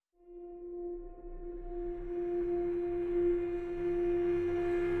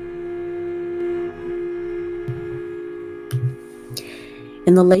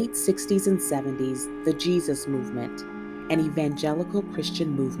In the late 60s and 70s, the Jesus movement, an evangelical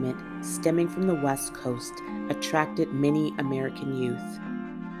Christian movement stemming from the West Coast, attracted many American youth.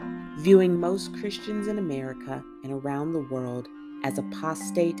 Viewing most Christians in America and around the world as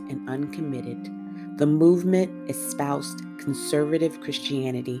apostate and uncommitted, the movement espoused conservative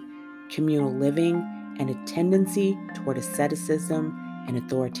Christianity, communal living, and a tendency toward asceticism and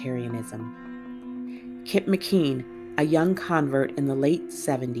authoritarianism. Kip McKean, a young convert in the late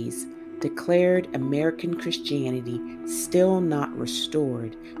 70s, declared American Christianity still not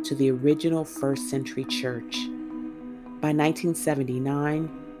restored to the original first century church. By 1979,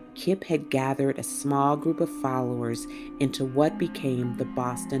 Kip had gathered a small group of followers into what became the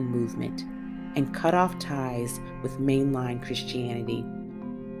Boston movement and cut off ties with mainline Christianity.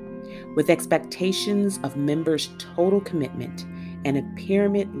 With expectations of members' total commitment and a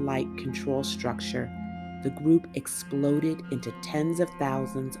pyramid-like control structure, the group exploded into tens of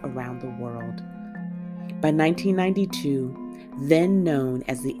thousands around the world. By 1992, then known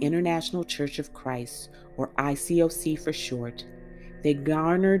as the International Church of Christ, or ICOC for short, they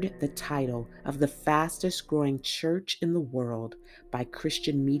garnered the title of the fastest growing church in the world by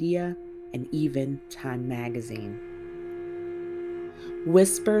Christian media and even Time magazine.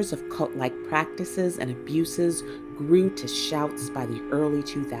 Whispers of cult-like practices and abuses grew to shouts by the early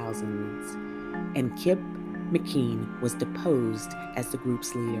 2000s, and Kip McKean was deposed as the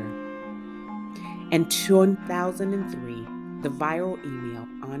group's leader. In 2003, the viral email,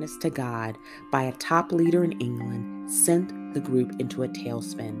 Honest to God, by a top leader in England sent the group into a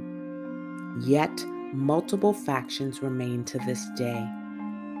tailspin. Yet, multiple factions remain to this day.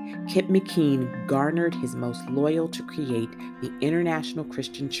 Kip McKean garnered his most loyal to create the International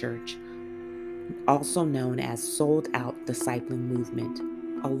Christian Church, also known as SoldOUT Discipling Movement,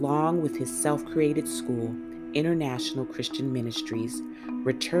 along with his self-created school, International Christian Ministries,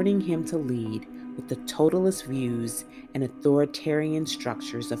 returning him to lead with the totalist views and authoritarian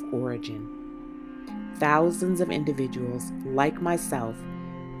structures of origin. Thousands of individuals, like myself,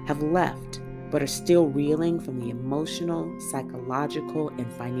 have left but are still reeling from the emotional, psychological,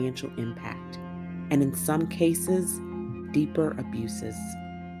 and financial impact, and in some cases, deeper abuses.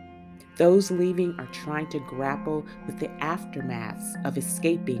 Those leaving are trying to grapple with the aftermaths of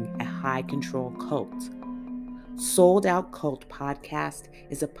escaping a high-control cult. Sold Out Cult Podcast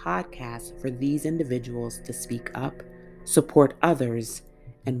is a podcast for these individuals to speak up, support others,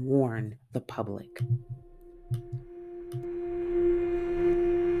 and warn the public.